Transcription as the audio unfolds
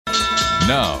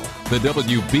Now, the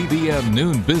WBBM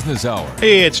Noon Business Hour.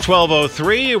 Hey, it's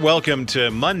 12:03. Welcome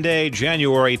to Monday,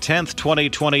 January 10th,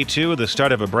 2022, the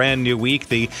start of a brand new week,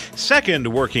 the second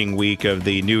working week of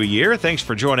the new year. Thanks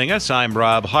for joining us. I'm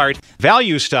Rob Hart.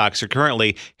 Value stocks are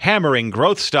currently hammering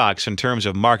growth stocks in terms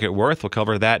of market worth. We'll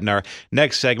cover that in our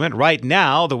next segment. Right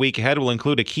now, the week ahead will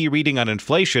include a key reading on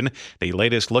inflation, the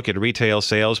latest look at retail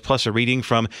sales, plus a reading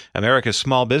from America's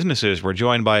small businesses. We're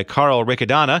joined by Carl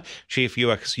Riccadonna, Chief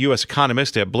U.S.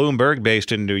 Economist at Bloomberg,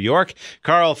 based in New York.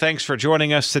 Carl, thanks for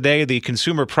joining us today. The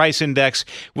Consumer Price Index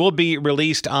will be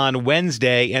released on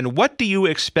Wednesday. And what do you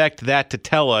expect that to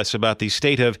tell us about the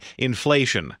state of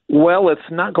inflation? Well, it's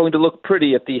not going to look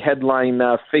pretty at the headline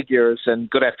figures, and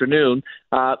good afternoon.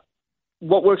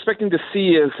 What we're expecting to see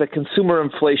is consumer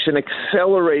inflation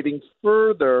accelerating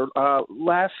further.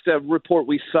 Last report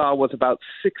we saw was about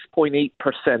 6.8%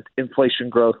 inflation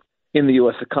growth in the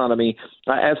U.S. economy.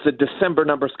 As the December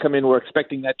numbers come in, we're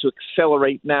expecting that to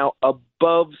accelerate now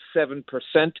above 7%,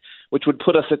 which would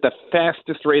put us at the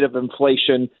fastest rate of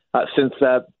inflation since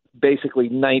basically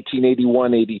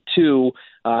 1981-82,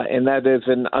 and that is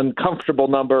an uncomfortable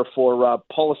number for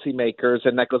policymakers,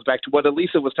 and that goes back to what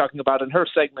Elisa was talking about in her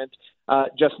segment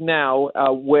just now,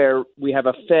 where we have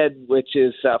a Fed which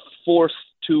is forced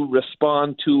to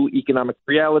respond to economic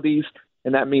realities,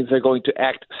 and that means they're going to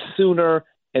act sooner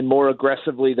and more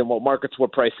aggressively than what markets were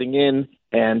pricing in,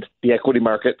 and the equity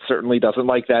market certainly doesn't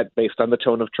like that based on the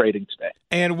tone of trading today.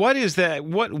 And what is that?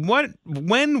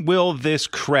 When will this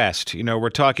crest? You know, we're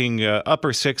talking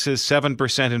upper sixes,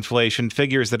 7% inflation,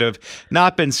 figures that have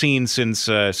not been seen since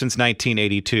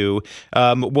 1982.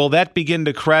 Will that begin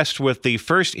to crest with the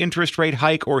first interest rate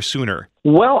hike or sooner?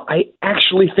 Well, I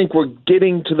actually think we're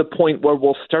getting to the point where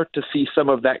we'll start to see some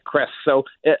of that crest. So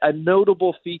a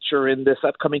notable feature in this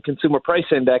upcoming Consumer Price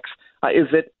Index is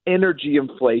that energy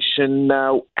inflation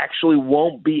actually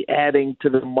won't be adding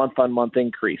to the month-on-month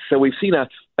increase. So we've seen a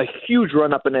huge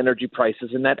run-up in energy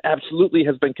prices, and that absolutely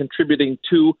has been contributing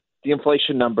to the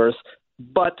inflation numbers.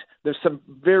 But there's some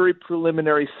very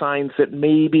preliminary signs that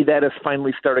maybe that is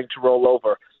finally starting to roll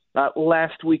over.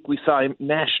 Last week, we saw a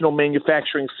national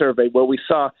manufacturing survey where we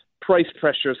saw price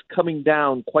pressures coming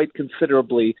down quite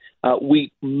considerably.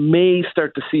 We may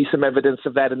start to see some evidence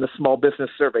of that in the small business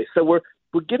survey. So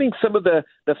we're getting some of the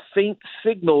faint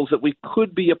signals that we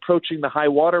could be approaching the high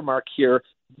water mark here,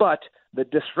 but the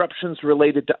disruptions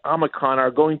related to Omicron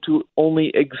are going to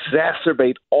only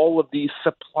exacerbate all of these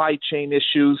supply chain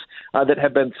issues that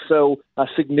have been so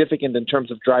significant in terms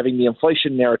of driving the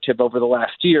inflation narrative over the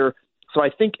last year. So I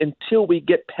think until we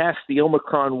get past the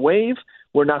Omicron wave,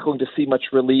 we're not going to see much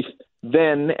relief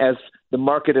then, as the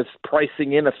market is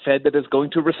pricing in a Fed that is going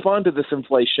to respond to this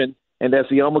inflation. And as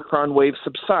the Omicron wave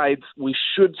subsides, we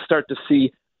should start to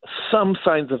see some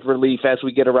signs of relief as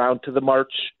we get around to the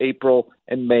March, April,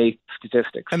 and May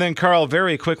statistics. And then, Carl,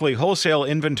 very quickly, wholesale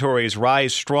inventories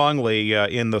rise strongly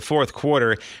in the fourth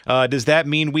quarter. Does that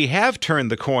mean we have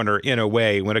turned the corner in a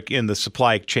way in the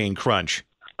supply chain crunch?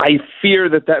 I fear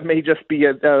that may just be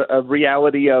a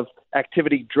reality of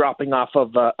activity dropping off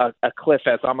of a cliff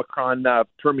as Omicron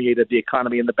permeated the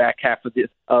economy in the back half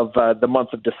of the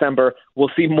month of December.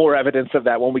 We'll see more evidence of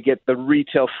that when we get the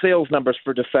retail sales numbers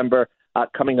for December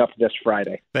coming up this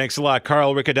Friday. Thanks a lot.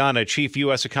 Carl Riccadonna, Chief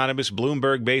U.S. Economist,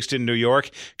 Bloomberg, based in New York.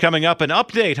 Coming up, an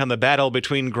update on the battle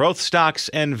between growth stocks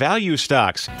and value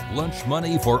stocks. Lunch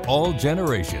money for all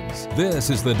generations.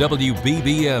 This is the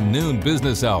WBBM Noon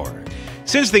Business Hour.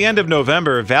 Since the end of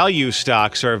November, value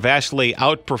stocks are vastly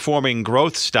outperforming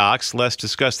growth stocks. Let's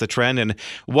discuss the trend and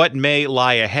what may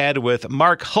lie ahead with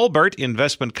Mark Hulbert,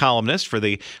 investment columnist for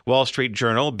the Wall Street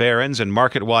Journal, Barron's, and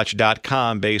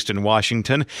MarketWatch.com, based in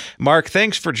Washington. Mark,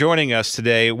 thanks for joining us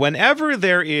today. Whenever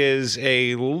there is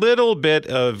a little bit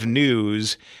of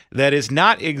news that is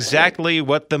not exactly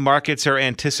what the markets are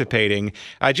anticipating,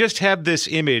 I just have this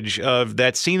image of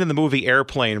that scene in the movie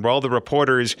Airplane where all the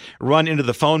reporters run into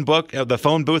the phone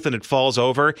booth and it falls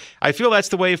over. I feel that's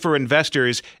the way for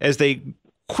investors as they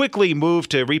quickly move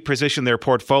to reposition their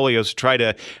portfolios to try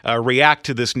to react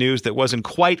to this news that wasn't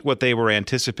quite what they were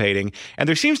anticipating. And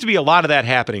there seems to be a lot of that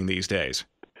happening these days.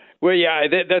 Well, yeah,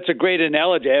 that's a great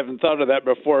analogy. I haven't thought of that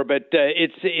before, but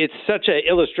it's such an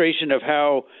illustration of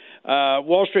how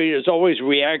Wall Street is always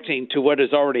reacting to what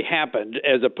has already happened,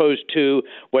 as opposed to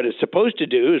what it's supposed to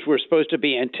do. Is we're supposed to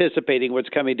be anticipating what's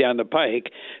coming down the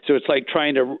pike. So it's like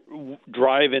trying to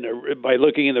drive by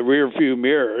looking in the rearview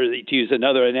mirror, to use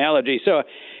another analogy. So,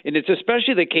 and it's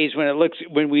especially the case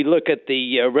when we look at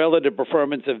the relative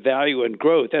performance of value and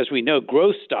growth. As we know,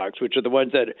 growth stocks, which are the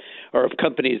ones that are of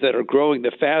companies that are growing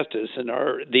the fastest and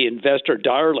are the investor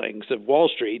darlings of Wall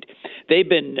Street, they've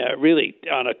been really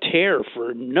on a tear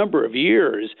for a number of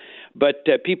years. But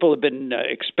people have been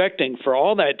expecting for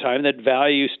all that time that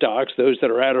value stocks, those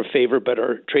that are out of favor but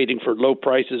are trading for low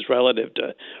prices relative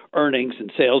to earnings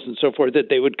and sales and so forth, that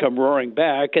they would come roaring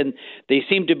back. And they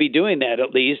seem to be doing that,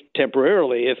 at least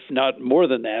temporarily, if not more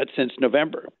than that, since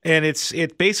November. And it's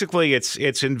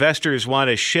investors want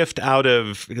to shift out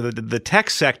of the tech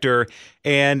sector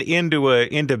and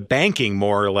into banking,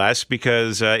 more or less,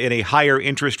 because in a higher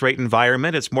interest rate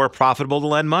environment, it's more profitable to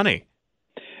lend money.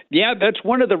 Yeah, that's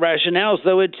one of the rationales,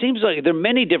 though it seems like there are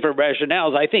many different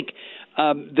rationales. I think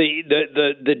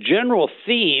the general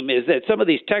theme is that some of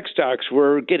these tech stocks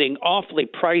were getting awfully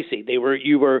pricey.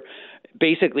 You were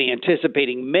basically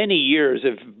anticipating many years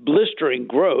of blistering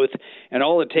growth, and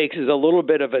all it takes is a little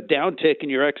bit of a downtick in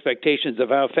your expectations of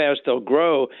how fast they'll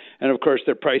grow, and of course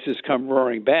their prices come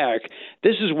roaring back.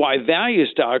 This is why value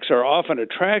stocks are often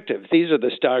attractive. These are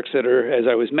the stocks that are, as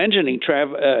I was mentioning,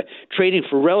 trading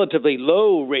for relatively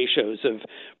low ratios of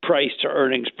price to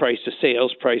earnings, price to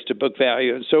sales, price to book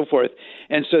value, and so forth.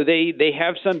 And so they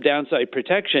have some downside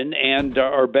protection and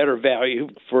are better value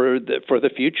for the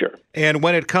future. And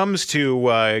when it comes to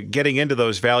getting into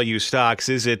those value stocks,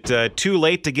 is it too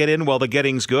late to get in while the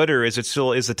getting's good, or is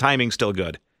the timing still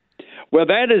good? Well,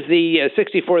 that is the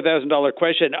 $64,000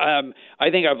 question.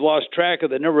 I think I've lost track of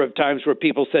the number of times where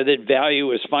people said that value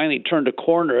has finally turned a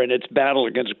corner in its battle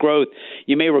against growth.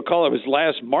 You may recall it was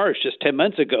last March, just 10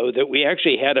 months ago, that we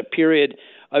actually had a period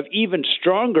of even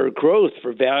stronger growth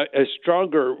for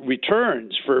stronger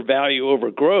returns for value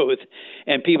over growth.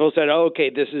 And people said, oh,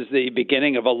 okay, this is the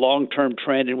beginning of a long-term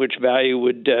trend in which value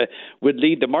would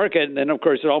lead the market. And then, of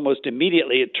course, almost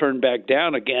immediately it turned back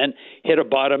down again, hit a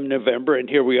bottom in November, and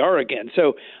here we are again.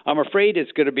 So I'm afraid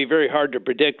it's going to be very hard to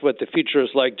predict what the future is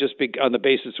like just on the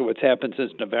basis of what's happened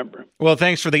since November. Well,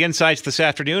 thanks for the insights this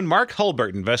afternoon. Mark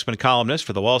Hulbert, investment columnist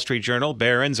for the Wall Street Journal,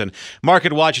 Barron's, and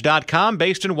MarketWatch.com,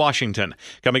 based in Washington.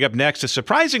 Coming up next, a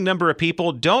surprising number of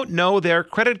people don't know their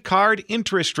credit card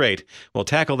interest rate. We'll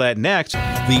tackle that next.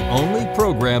 The only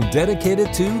program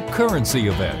dedicated to currency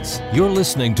events. You're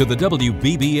listening to the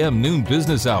WBBM Noon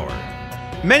Business Hour.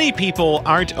 Many people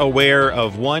aren't aware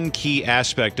of one key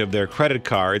aspect of their credit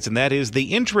cards, and that is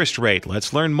the interest rate.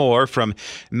 Let's learn more from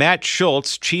Matt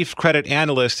Schultz, Chief Credit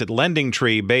Analyst at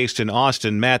LendingTree, based in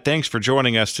Austin. Matt, thanks for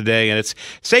joining us today, and it's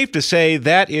safe to say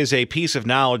that is a piece of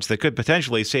knowledge that could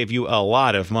potentially save you a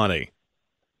lot of money.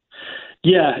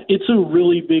 Yeah, it's a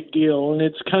really big deal, and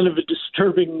it's kind of a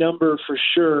disturbing number for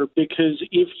sure, because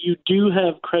if you do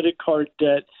have credit card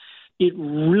debt, it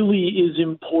really is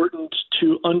important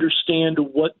to understand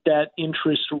what that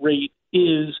interest rate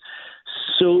is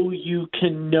so you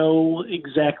can know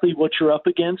exactly what you're up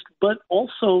against, but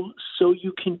also so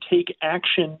you can take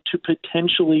action to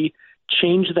potentially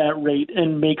change that rate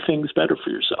and make things better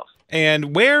for yourself.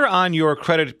 And where on your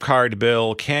credit card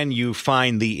bill can you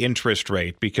find the interest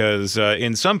rate? Because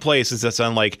in some places that's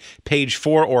on like page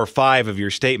 4 or 5 of your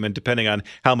statement, depending on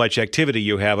how much activity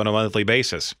you have on a monthly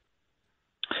basis.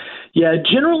 Yeah,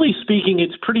 generally speaking,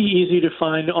 it's pretty easy to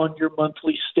find on your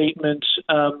monthly statement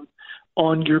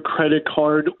on your credit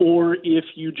card, or if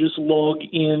you just log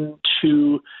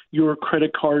into your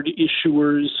credit card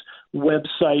issuer's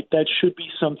website, that should be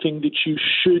something that you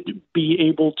should be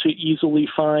able to easily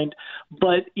find.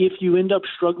 But if you end up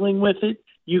struggling with it,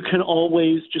 you can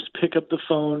always just pick up the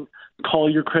phone,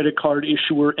 call your credit card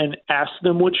issuer, and ask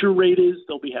them what your rate is.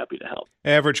 They'll be happy to help.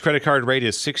 Average credit card rate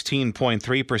is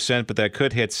 16.3%, but that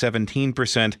could hit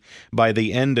 17% by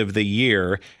the end of the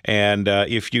year. And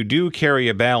if you do carry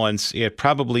a balance, it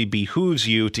probably behooves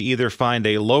you to either find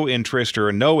a low interest or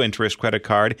a no interest credit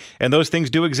card, and those things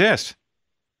do exist.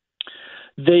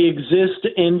 They exist,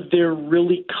 and they're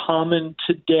really common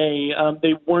today.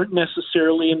 They weren't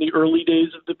necessarily in the early days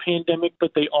of the pandemic,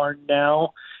 but they are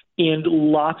now. And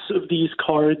lots of these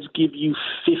cards give you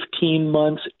 15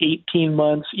 months, 18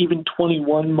 months, even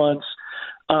 21 months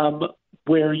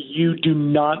where you do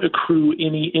not accrue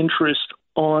any interest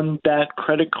on that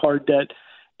credit card debt.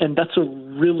 And that's a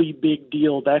really big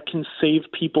deal. That can save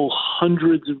people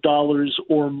hundreds of dollars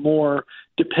or more,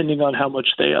 depending on how much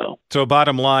they owe. So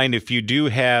bottom line, if you do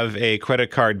have a credit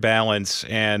card balance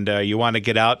and you want to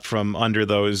get out from under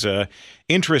those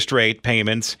interest rate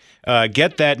payments,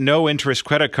 get that no-interest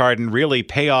credit card and really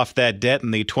pay off that debt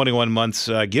in the 21 months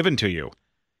given to you.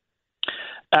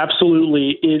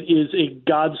 Absolutely. It is a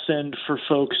godsend for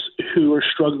folks who are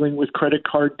struggling with credit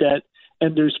card debt.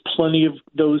 And there's plenty of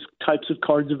those types of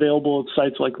cards available at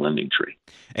sites like LendingTree.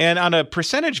 And on a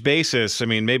percentage basis, I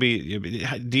mean, maybe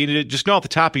do you just know off the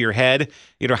top of your head,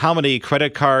 how many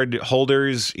credit card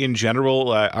holders in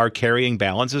general are carrying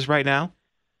balances right now?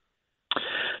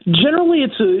 Generally,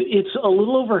 it's a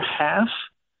little over half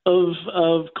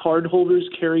of card holders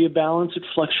carry a balance. It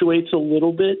fluctuates a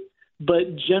little bit,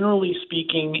 but generally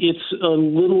speaking, it's a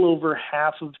little over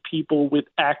half of people with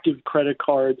active credit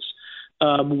cards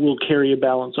will carry a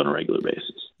balance on a regular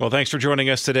basis. Well, thanks for joining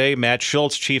us today. Matt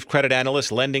Schultz, Chief Credit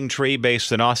Analyst, LendingTree,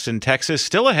 based in Austin, Texas.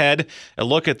 Still ahead, a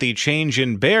look at the change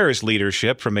in Bears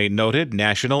leadership from a noted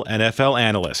national NFL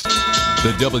analyst.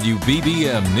 The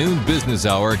WBBM Noon Business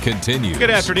Hour continues.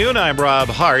 Good afternoon. I'm Rob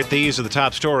Hart. These are the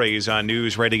top stories on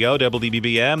News Radio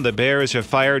WBBM. The Bears have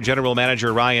fired General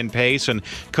Manager Ryan Pace and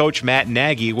Coach Matt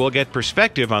Nagy. We'll get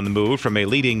perspective on the move from a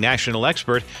leading national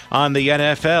expert on the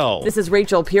NFL. This is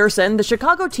Rachel Pearson. The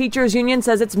Chicago Teachers Union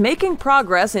says it's making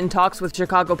progress in talks with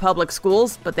Chicago Public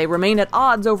Schools, but they remain at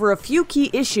odds over a few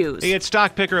key issues. It's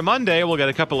Stock Picker Monday. We'll get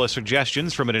a couple of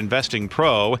suggestions from an investing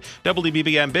pro.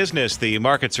 WBBM Business. The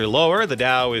markets are lower. The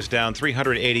Dow is down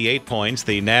 388 points.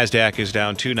 The NASDAQ is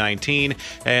down 219.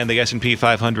 And the S&P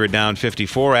 500 down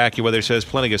 54. AccuWeather says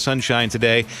plenty of sunshine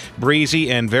today.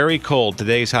 Breezy and very cold.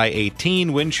 Today's high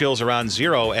 18. Wind chills around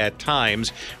 0 at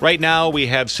times. Right now we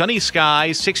have sunny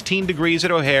skies, 16 degrees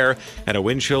at O'Hare, and a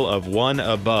wind chill of 1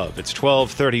 above. It's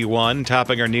 12:31.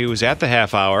 Topping our news at the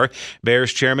half hour.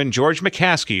 Bears Chairman George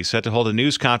McCaskey set to hold a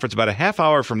news conference about a half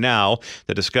hour from now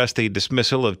to discuss the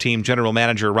dismissal of team general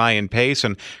manager Ryan Pace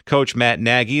and coach Matt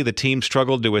Nagy. The team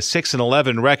struggled to a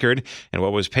 6-11 record in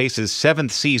what was Pace's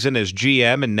 7th season as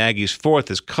GM and Nagy's 4th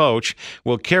as coach.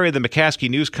 We'll carry the McCaskey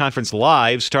news conference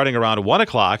live starting around 1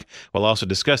 o'clock. We'll also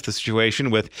discuss the situation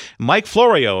with Mike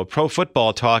Florio of Pro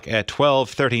Football Talk at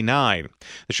 12:39.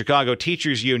 The Chicago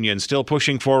Teachers Union still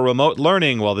pushing for remote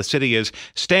learning while the city is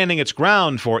standing its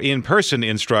ground for in-person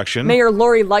instruction. Mayor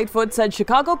Lori Lightfoot said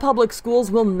Chicago Public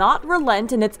Schools will not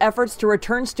relent in its efforts to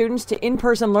return students to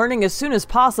in-person learning as soon as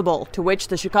possible, to which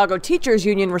the Chicago Teachers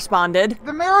Union responded,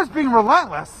 "The mayor is being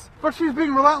relentless, but she's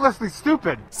being relentlessly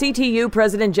stupid." CTU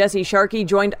President Jesse Sharkey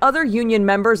joined other union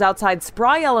members outside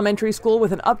Spry Elementary School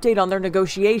with an update on their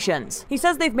negotiations. He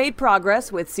says they've made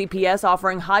progress, with CPS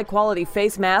offering high-quality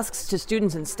face masks to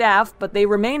students and staff, but they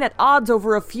remain at odds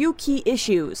over a few key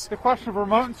issues. The question of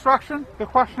remote instruction, the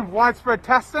question of widespread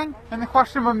testing, and the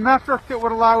question of a metric that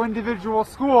would allow individual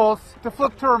schools to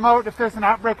flip to remote if there's an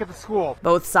outbreak at the school.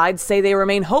 Both sides say they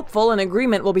remain hopeful an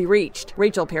agreement will be reached.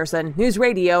 Rachel Pearson, News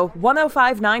Radio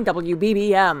 105.9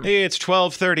 WBBM. It's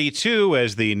 12:32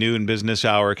 as the noon business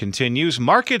hour continues.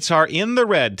 Markets are in the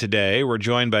red today. We're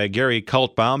joined by Gary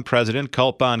Kaltbaum, President,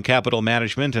 Kaltbaum Capital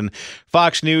Management, and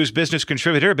Fox News business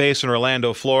contributor based in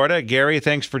Orlando, Florida. Gary,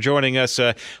 thanks for joining us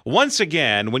once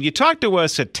again. When you talked to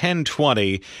us at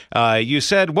 10:20, you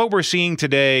said what we're seeing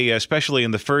today, especially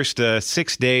in the first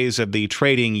 6 days of the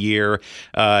trading year,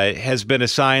 has been a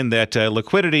sign that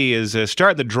liquidity is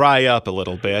starting to dry up a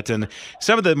little bit. And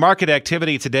some of the market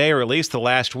activity today, or at least the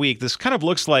last week, this kind of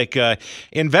looks like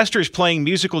investors playing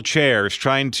musical chairs,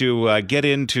 trying to get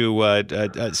into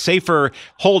safer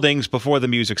holdings before the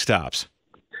music stops.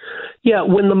 Yeah,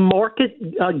 when the market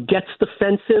gets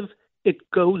defensive, it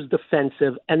goes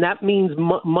defensive, and that means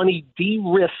money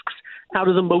de-risks out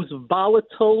of the most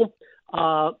volatile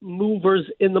movers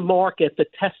in the market, the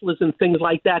Teslas and things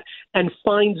like that, and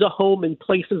finds a home in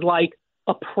places like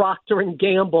a Procter &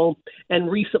 Gamble and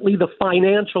recently the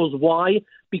financials. Why?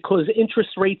 Because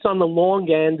interest rates on the long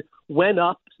end went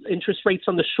up. Interest rates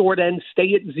on the short end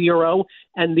stay at 0,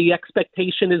 and the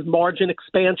expectation is margin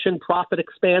expansion, profit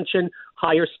expansion,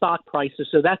 higher stock prices.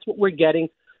 So that's what we're getting.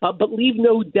 But leave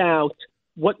no doubt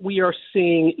what we are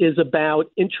seeing is about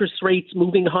interest rates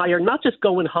moving higher, not just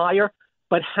going higher,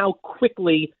 but how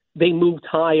quickly they moved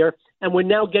higher. And we're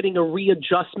now getting a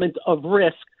readjustment of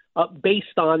risk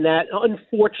based on that,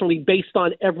 unfortunately, based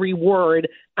on every word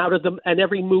out of and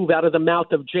every move out of the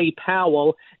mouth of Jay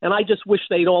Powell. And I just wish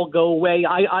they'd all go away.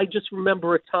 I just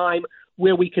remember a time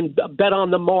where we can bet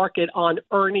on the market on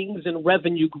earnings and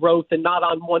revenue growth and not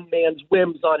on one man's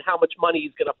whims on how much money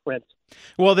he's going to print.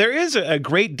 Well, there is a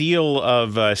great deal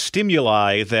of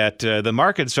stimuli that the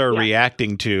markets are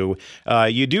reacting to.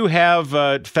 You do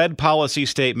have Fed policy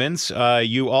statements.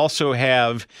 You also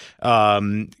have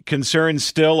concerns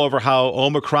still over how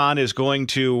Omicron is going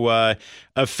to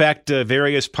affect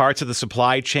various parts of the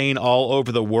supply chain all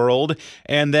over the world.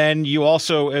 And then you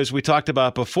also, as we talked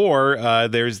about before,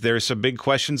 there's some big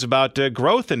questions about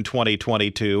growth in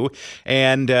 2022.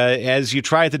 And as you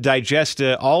try to digest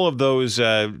all of those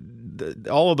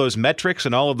metrics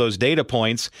and all of those data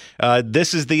points,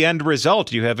 this is the end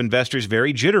result. You have investors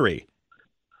very jittery.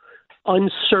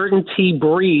 Uncertainty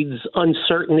breeds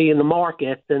uncertainty in the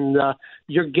market, and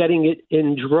you're getting it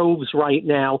in droves right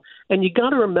now. And you got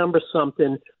to remember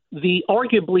something.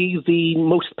 Arguably the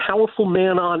most powerful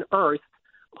man on earth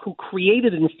who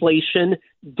created inflation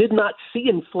did not see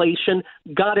inflation,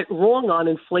 got it wrong on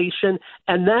inflation,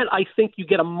 and that, I think, you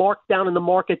get a markdown in the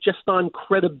market just on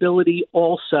credibility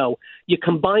also. You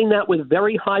combine that with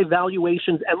very high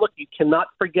valuations, and look, you cannot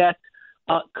forget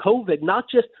COVID. Not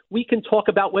just, we can talk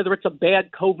about whether it's a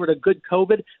bad COVID or a good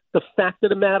COVID. The fact of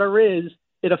the matter is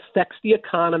it affects the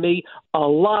economy. A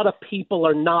lot of people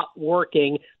are not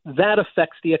working. That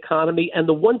affects the economy. And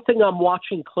the one thing I'm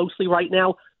watching closely right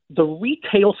now, the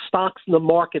retail stocks in the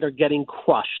market are getting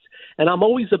crushed. And I'm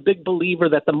always a big believer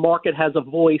that the market has a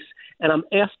voice. And I'm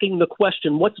asking the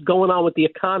question, what's going on with the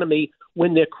economy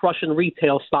when they're crushing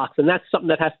retail stocks? And that's something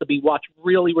that has to be watched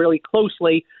really, really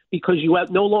closely, because you have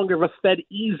no longer a Fed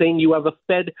easing. You have a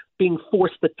Fed being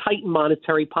forced to tighten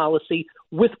monetary policy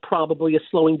with probably a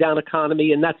slowing down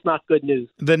economy, and that's not good news.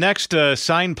 The next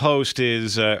signpost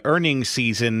is earnings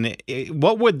season.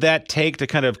 What would that take to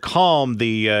kind of calm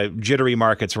the jittery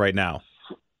markets right now?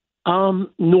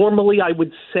 Normally, I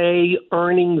would say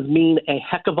earnings mean a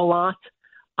heck of a lot.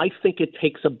 I think it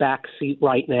takes a backseat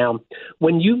right now.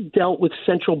 When you've dealt with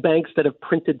central banks that have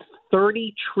printed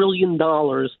 $30 trillion,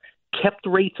 kept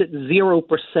rates at 0%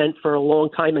 for a long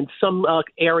time, in some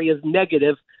areas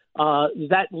negative,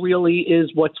 that really is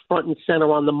what's front and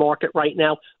center on the market right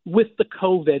now with the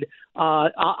COVID.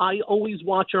 I always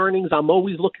watch earnings. I'm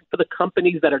always looking for the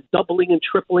companies that are doubling and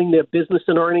tripling their business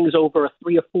and earnings over a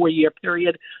 3 or 4 year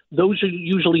period. Those are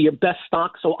usually your best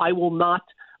stocks, so I will not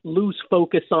lose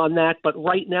focus on that. But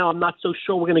right now, I'm not so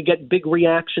sure we're going to get big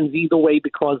reactions either way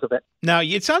because of it. Now,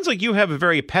 it sounds like you have a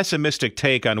very pessimistic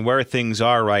take on where things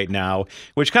are right now,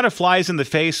 which kind of flies in the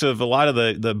face of a lot of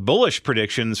the bullish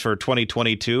predictions for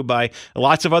 2022 by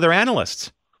lots of other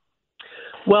analysts.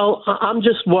 Well, I'm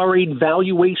just worried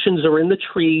valuations are in the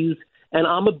trees, and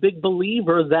I'm a big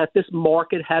believer that this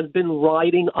market has been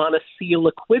riding on a sea of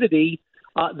liquidity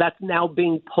that's now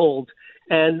being pulled.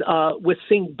 And we're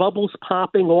seeing bubbles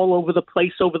popping all over the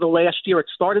place over the last year. It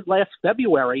started last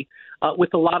February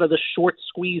with a lot of the short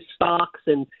squeeze stocks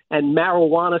and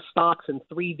marijuana stocks and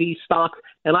 3D stocks.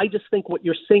 And I just think what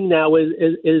you're seeing now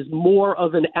is more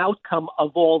of an outcome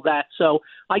of all that. So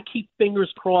I keep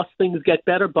fingers crossed things get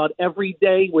better, but every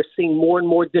day we're seeing more and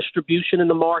more distribution in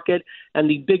the market, and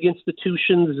the big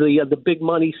institutions, the big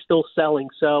money still selling.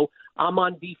 So I'm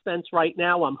on defense right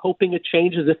now. I'm hoping it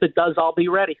changes. If it does, I'll be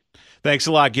ready. Thanks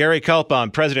a lot. Gary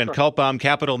Kaltbaum, President, Kaltbaum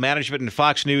Capital Management and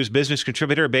Fox News business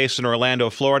contributor based in Orlando,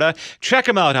 Florida. Check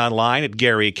him out online at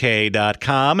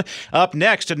GaryK.com. Up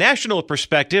next, a national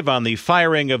perspective on the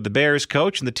firing of the Bears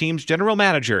coach and the team's general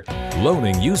manager.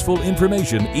 Loaning useful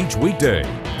information each weekday.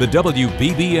 The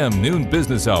WBBM Noon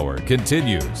Business Hour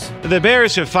continues. The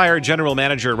Bears have fired general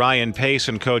manager Ryan Pace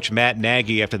and coach Matt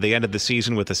Nagy after the end of the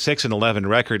season with a 6-11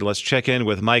 record. Let's check in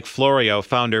with Mike Florio,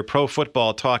 founder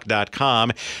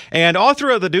ProFootballTalk.com and author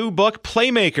of the new book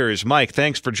Playmakers. Mike,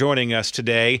 thanks for joining us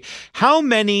today. How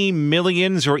many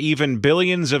millions or even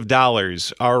billions of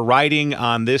dollars are riding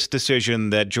on this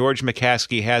decision that George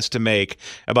McCaskey has to make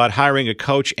about hiring a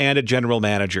coach and a general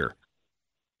manager?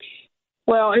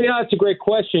 Well, it's a great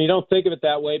question. You don't think of it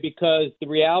that way because the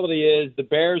reality is the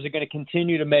Bears are going to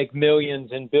continue to make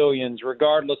millions and billions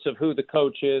regardless of who the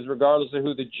coach is, regardless of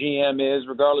who the GM is,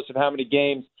 regardless of how many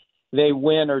games they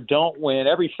win or don't win.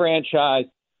 Every franchise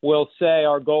will say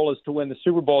our goal is to win the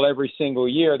Super Bowl every single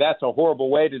year. That's a horrible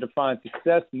way to define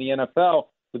success in the NFL.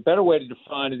 The better way to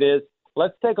define it is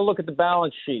let's take a look at the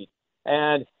balance sheet.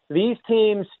 And these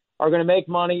teams are going to make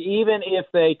money even if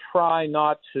they try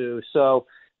not to. So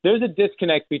there's a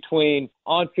disconnect between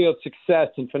on-field success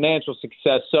and financial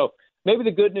success. So maybe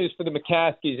the good news for the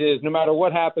McCaskeys is no matter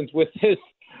what happens with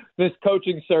this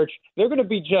coaching search, they're going to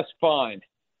be just fine.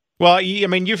 Well, I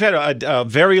mean, you've had a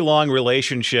very long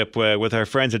relationship with our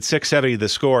friends at 670 The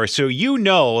Score, so you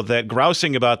know that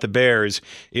grousing about the Bears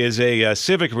is a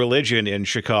civic religion in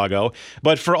Chicago.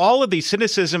 But for all of the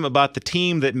cynicism about the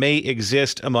team that may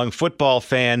exist among football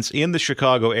fans in the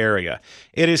Chicago area,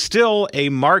 it is still a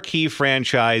marquee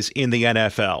franchise in the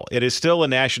NFL. It is still a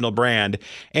national brand,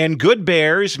 and good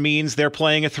Bears means they're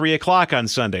playing at 3 o'clock on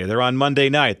Sunday. They're on Monday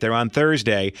night. They're on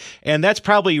Thursday, and that's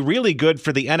probably really good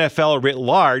for the NFL writ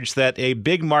large that a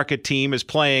big market team is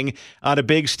playing on a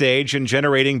big stage and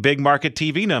generating big market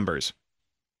TV numbers.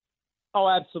 Oh,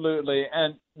 absolutely.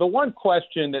 And the one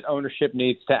question that ownership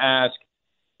needs to ask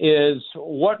is,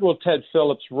 what will Ted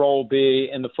Phillips' role be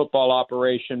in the football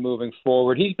operation moving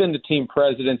forward? He's been the team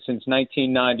president since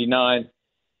 1999.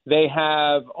 They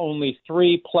have only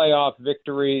 3 playoff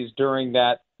victories during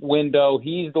that window.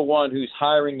 He's the one who's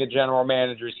hiring the general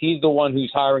managers. He's the one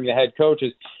who's hiring the head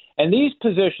coaches. And these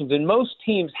positions, and most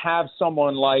teams have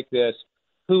someone like this,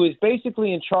 who is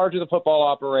basically in charge of the football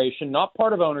operation, not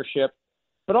part of ownership,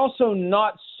 but also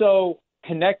not so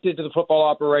connected to the football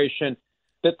operation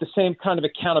that the same kind of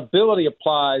accountability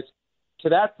applies to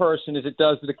that person as it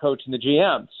does to the coach and the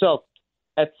GM. So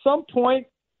at some point,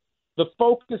 the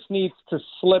focus needs to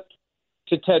slip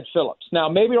to Ted Phillips. Now,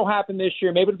 maybe it'll happen this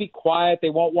year. Maybe it'll be quiet. They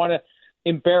won't want to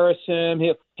embarrass him.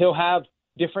 He'll have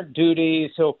different duties.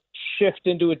 He'll shift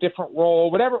into a different role,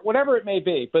 whatever it may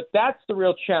be. But that's the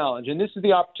real challenge. And this is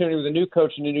the opportunity with a new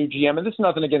coach and a new GM. And this is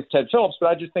nothing against Ted Phillips, but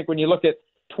I just think when you look at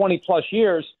 20-plus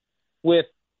years with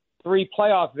 3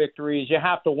 playoff victories, you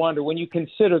have to wonder, when you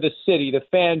consider the city, the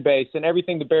fan base, and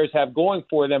everything the Bears have going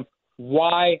for them,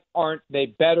 why aren't they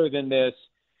better than this?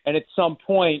 And at some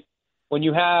point, when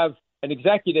you have an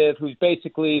executive who's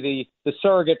basically the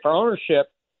surrogate for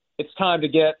ownership, it's time to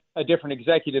get a different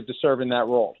executive to serve in that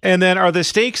role. And then are the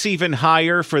stakes even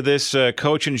higher for this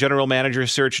coach and general manager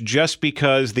search just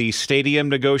because the stadium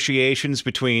negotiations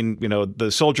between,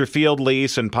 the Soldier Field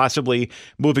lease and possibly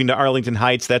moving to Arlington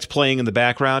Heights, that's playing in the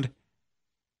background?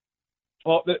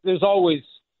 Well, there's always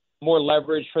more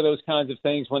leverage for those kinds of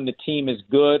things when the team is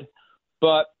good,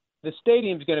 but the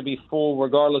stadium's going to be full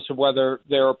regardless of whether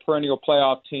they're a perennial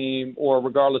playoff team or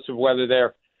regardless of whether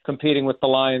they're competing with the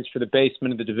Lions for the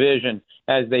basement of the division,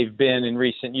 as they've been in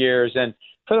recent years. And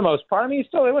for the most part, they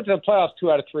went to the playoffs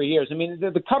 2 out of 3 years.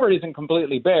 The cupboard isn't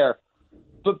completely bare,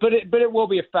 but it will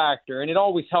be a factor. And it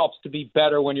always helps to be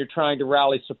better when you're trying to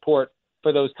rally support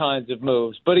for those kinds of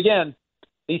moves. But again,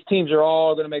 these teams are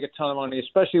all going to make a ton of money,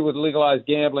 especially with legalized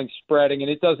gambling spreading.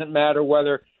 And it doesn't matter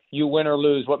whether you win or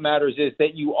lose. What matters is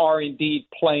that you are indeed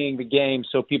playing the game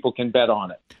so people can bet on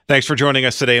it. Thanks for joining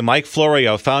us today, Mike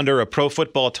Florio, founder of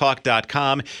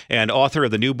ProFootballTalk.com and author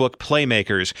of the new book,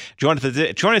 Playmakers.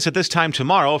 Join us at this time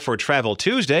tomorrow for Travel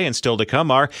Tuesday, and still to come,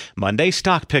 our Monday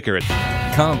Stock Picker.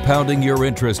 Compounding your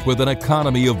interest with an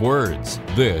economy of words.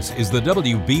 This is the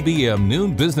WBBM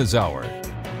Noon Business Hour.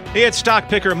 It's Stock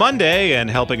Picker Monday, and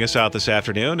helping us out this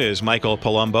afternoon is Michael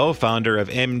Palumbo, founder of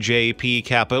MJP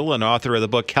Capital and author of the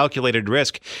book Calculated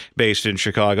Risk, based in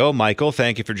Chicago. Michael,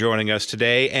 thank you for joining us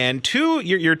today. And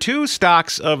your 2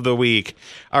 stocks of the week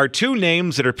are 2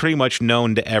 names that are pretty much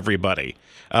known to everybody.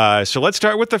 So let's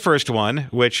start with the first one,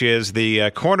 which is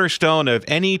the cornerstone of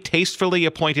any tastefully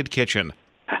appointed kitchen.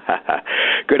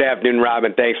 Good afternoon,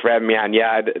 Robin. Thanks for having me on.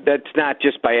 Yeah, that's not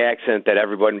just by accident that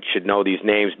everyone should know these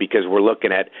names, because we're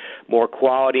looking at more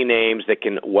quality names that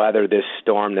can weather this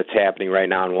storm that's happening right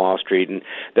now on Wall Street. And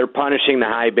they're punishing the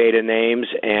high beta names.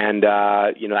 And,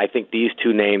 I think these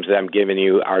 2 names that I'm giving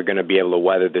you are going to be able to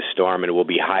weather this storm, and it will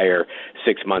be higher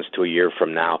 6 months to a year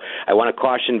from now. I want to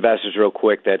caution investors real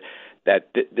quick that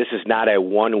this is not a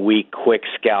 1-week quick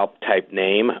scalp type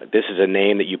name. This is a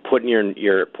name that you put in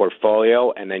your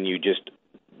portfolio, and then you just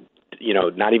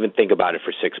not even think about it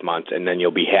for 6 months, and then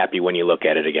you'll be happy when you look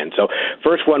at it again. So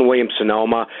first one,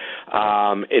 Williams-Sonoma.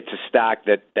 It's a stock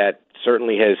that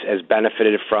certainly has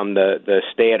benefited from the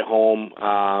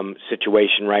stay-at-home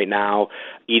situation right now,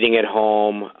 eating at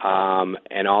home,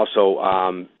 and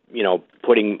also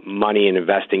putting money and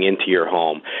investing into your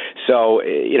home. So,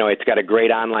 it's got a great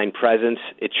online presence.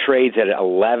 It trades at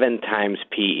 11 times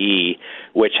PE,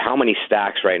 which how many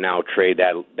stocks right now trade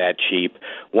that cheap?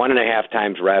 1.5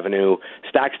 times revenue.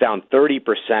 Stock's down 30%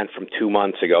 from 2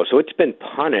 months ago. So it's been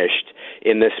punished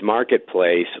in this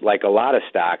marketplace like a lot of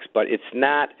stocks, but it's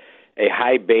not a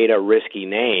high beta risky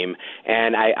name,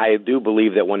 and I do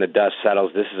believe that when the dust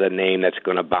settles, this is a name that's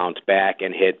going to bounce back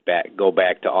and go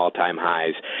back to all-time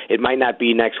highs. It might not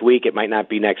be next week, it might not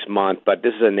be next month, but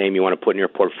this is a name you want to put in your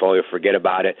portfolio. Forget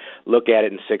about it. Look at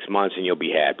it in 6 months, and you'll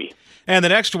be happy. And the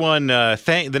next one,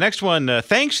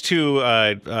 thanks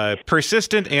to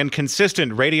persistent and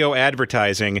consistent radio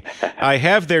advertising, I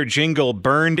have their jingle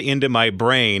burned into my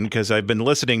brain because I've been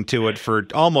listening to it for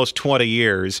almost 20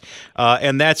 years,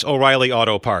 and that's O'Reilly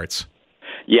Auto Parts.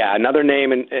 Yeah, another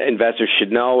name investors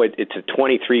should know. It's a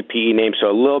 23 PE name, so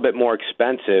a little bit more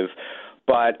expensive.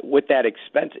 But with that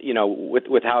expense,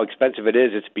 with how expensive it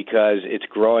is, it's because it's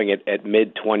growing at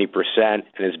mid 20% and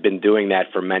has been doing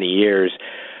that for many years.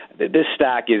 This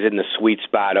stock is in the sweet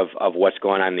spot of what's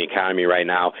going on in the economy right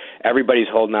now. Everybody's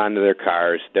holding on to their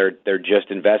cars. They're just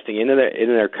investing into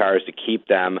their cars to keep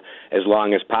them as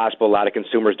long as possible. A lot of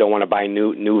consumers don't want to buy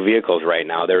new vehicles right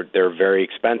now. They're very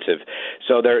expensive.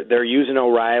 So they're using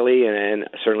O'Reilly and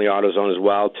certainly AutoZone as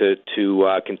well to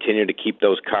continue to keep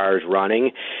those cars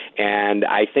running. And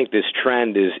I think this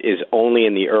trend is only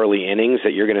in the early innings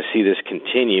that you're going to see this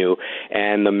continue.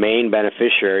 And the main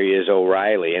beneficiary is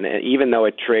O'Reilly. And even though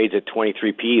it trades at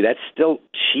 23 PE, that's still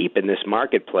cheap in this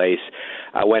marketplace.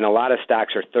 When a lot of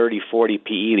stocks are 30, 40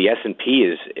 PE, the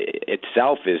S&P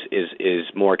itself is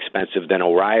more expensive than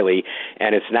O'Reilly,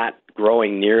 and it's not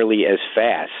growing nearly as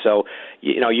fast. So,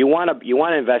 you want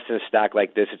to invest in a stock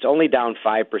like this. It's only down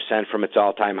 5% from its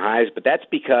all-time highs, but that's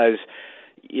because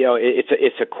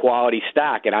it's a quality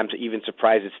stock, and I'm even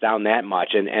surprised it's down that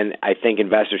much. And I think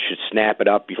investors should snap it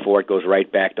up before it goes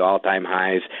right back to all-time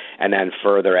highs, and then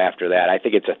further after that. I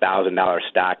think it's a $1,000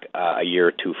 stock a year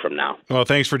or two from now. Well,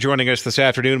 thanks for joining us this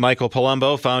afternoon, Michael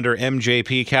Palumbo, founder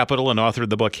MJP Capital and author of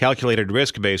the book Calculated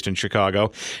Risk, based in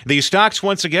Chicago. The stocks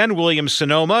once again: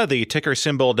 Williams-Sonoma, the ticker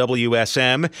symbol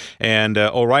WSM, and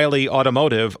O'Reilly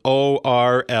Automotive,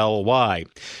 ORLY.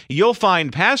 You'll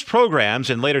find past programs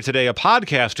and later today a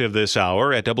podcast of this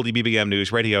hour at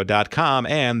WBBMNewsRadio.com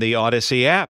and the Odyssey app.